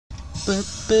Beep,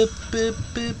 beep, beep,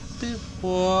 beep, beep.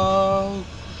 Whoa.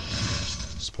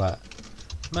 Splat.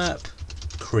 Map.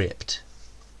 Crypt.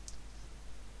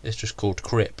 It's just called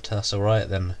Crypt, that's alright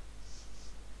then.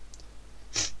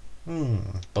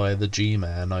 By the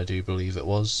G-Man, I do believe it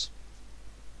was.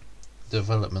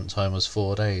 Development time was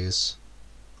 4 days.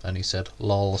 And he said,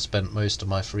 lol, spent most of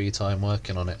my free time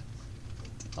working on it.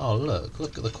 Oh look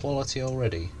at the quality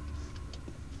already.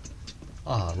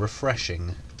 Ah,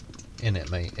 refreshing. In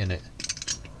it, mate, in it.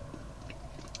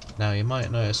 Now you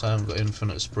might notice I haven't got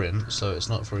infinite sprint, so it's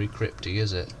not very crypty,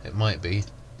 is it? It might be.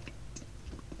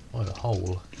 What a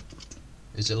hole.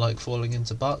 Is it like falling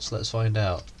into butts? Let's find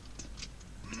out.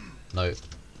 Nope.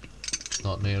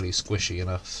 Not nearly squishy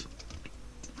enough.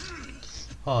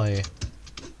 Hi.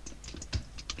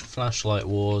 Flashlight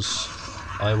wars.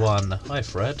 I won. Hi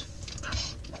Fred.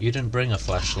 You didn't bring a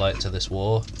flashlight to this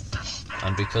war,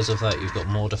 and because of that you've got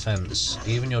more defense.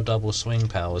 Even your double swing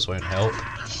powers won't help.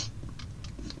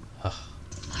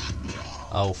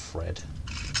 Oh Fred.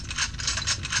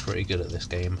 Pretty good at this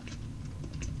game.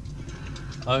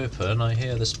 Open, I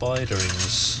hear the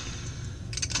spiderings.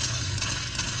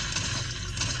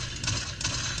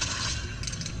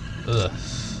 Ugh.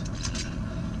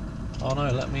 Oh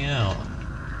no, let me out.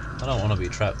 I don't want to be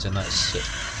trapped in that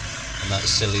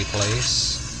silly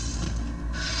place.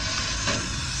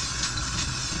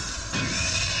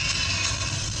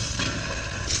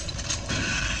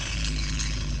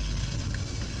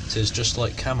 It is just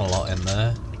like Camelot in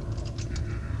there.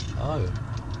 Oh.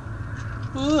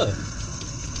 Ugh.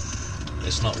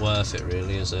 It's not worth it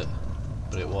really, is it?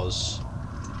 But it was.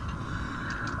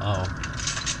 Oh.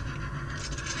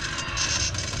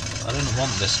 I didn't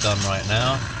want this gun right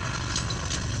now,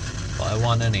 but I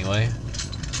won anyway.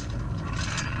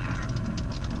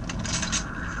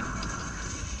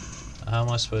 How am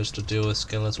I supposed to deal with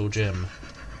Skeletal Jim?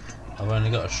 I've only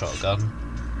got a shotgun.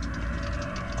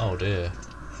 Oh dear.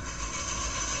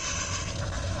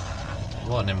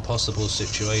 What an impossible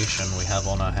situation we have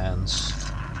on our hands.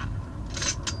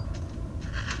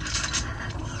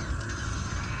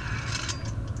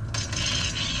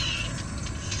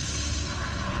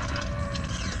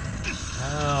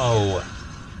 Ow!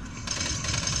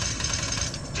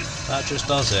 That just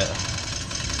does it.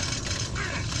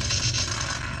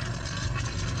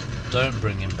 Don't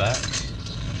bring him back.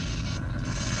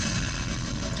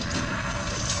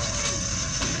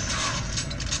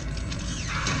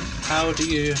 How do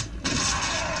you...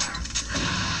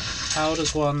 How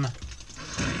does one...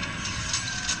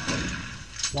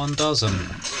 One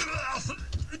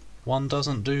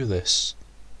doesn't do this.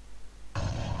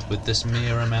 With this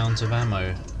mere amount of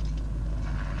ammo.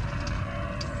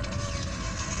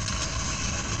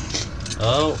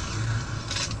 Oh.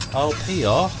 Oh, pee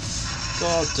off.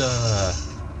 God,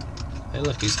 Hey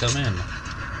look, he's come in.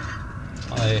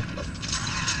 Hi.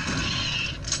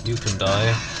 You can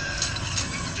die.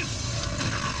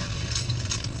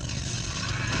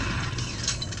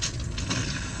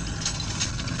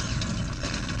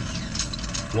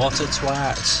 What a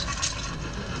twat.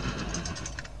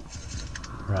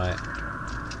 Right.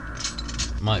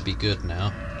 Might be good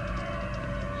now.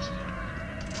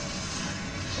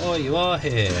 Oh, you are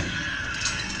here.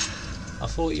 I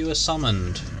thought you were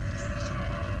summoned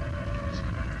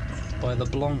by the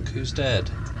Blanc who's dead.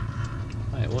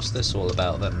 Wait, what's this all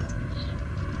about then?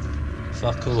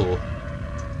 Fuck all.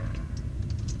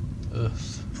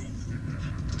 Oof.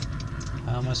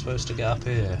 How am I supposed to get up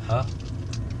here, huh?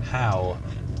 How?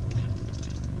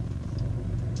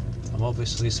 I'm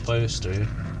obviously supposed to.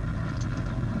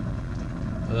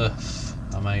 Ugh,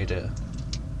 I made it.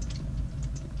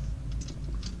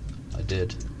 I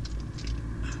did.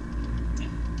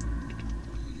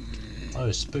 Oh,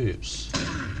 spoops.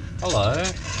 Hello.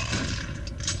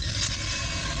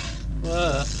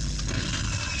 Where?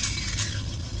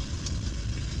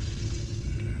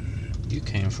 You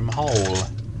came from Hole.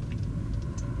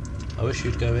 I wish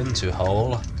you'd go into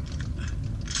Hole.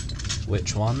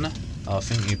 Which one? Oh, I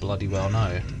think you bloody well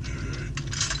know.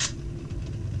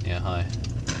 Yeah, hi.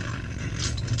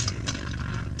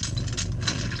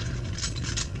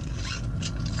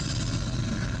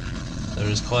 There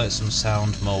is quite some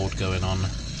sound mould going on.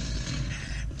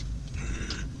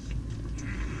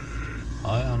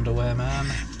 Hi, Underwear Man.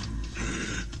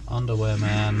 Underwear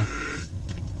Man.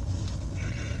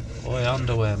 Oi,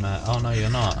 Underwear Man. Oh no,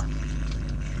 you're not.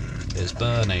 It's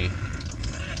Bernie.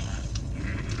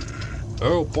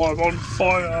 Help, I'm on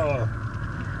fire!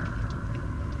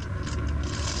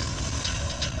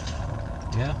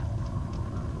 Yeah?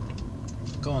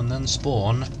 Go on then,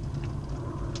 spawn.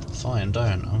 Fine,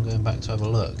 don't. I'm going back to have a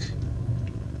look.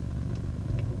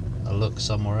 a look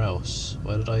somewhere else.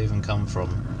 Where did I even come from?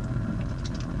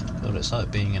 God, it's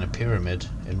like being in a pyramid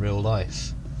in real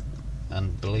life.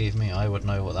 And believe me, I would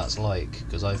know what that's like,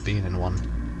 because I've been in one.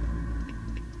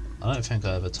 I don't think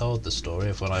I ever told the story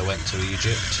of when I went to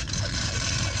Egypt.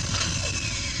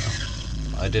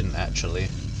 I didn't actually.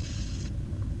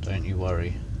 Don't you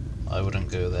worry. I wouldn't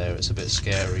go there, it's a bit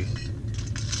scary.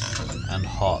 And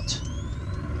hot.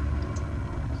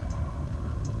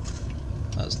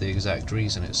 That's the exact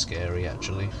reason it's scary,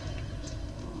 actually.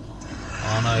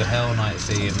 Oh no, Hell Knight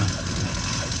theme.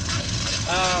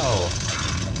 Ow!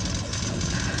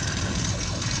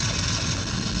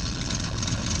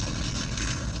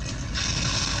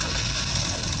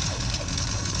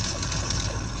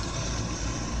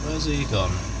 Where's he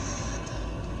gone?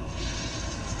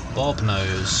 Bob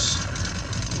knows.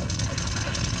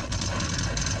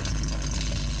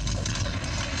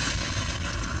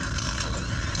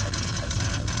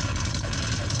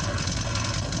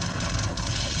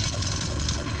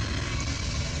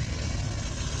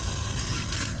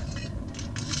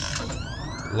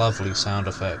 Lovely sound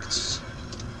effects.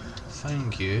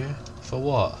 Thank you. For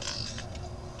what?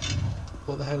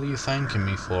 What the hell are you thanking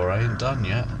me for? I ain't done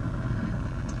yet.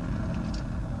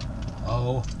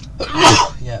 Oh.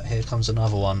 Yeah, here comes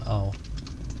another one. Oh.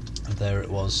 There it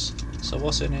was. So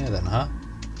what's in here then, huh?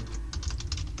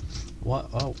 What?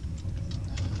 Oh.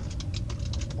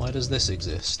 Why does this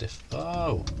exist? If...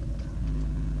 Oh.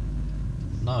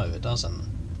 No, it doesn't.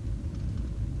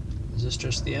 Is this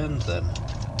just the end then?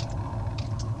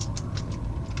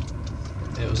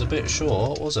 It was a bit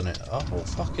short, wasn't it? Oh,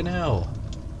 fucking hell.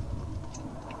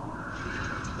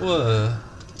 Whoa.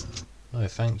 No,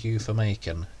 thank you for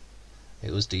making. It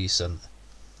was decent.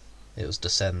 It was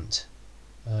Descent.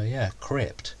 Yeah,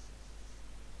 Crypt.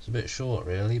 It's a bit short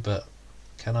really, but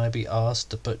can I be asked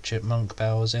to put chipmunk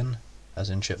powers in? As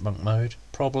in chipmunk mode?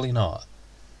 Probably not.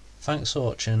 Thanks for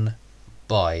watching.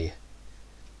 Bye.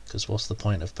 Because what's the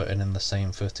point of putting in the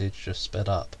same footage just sped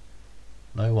up?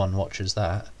 No one watches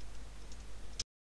that.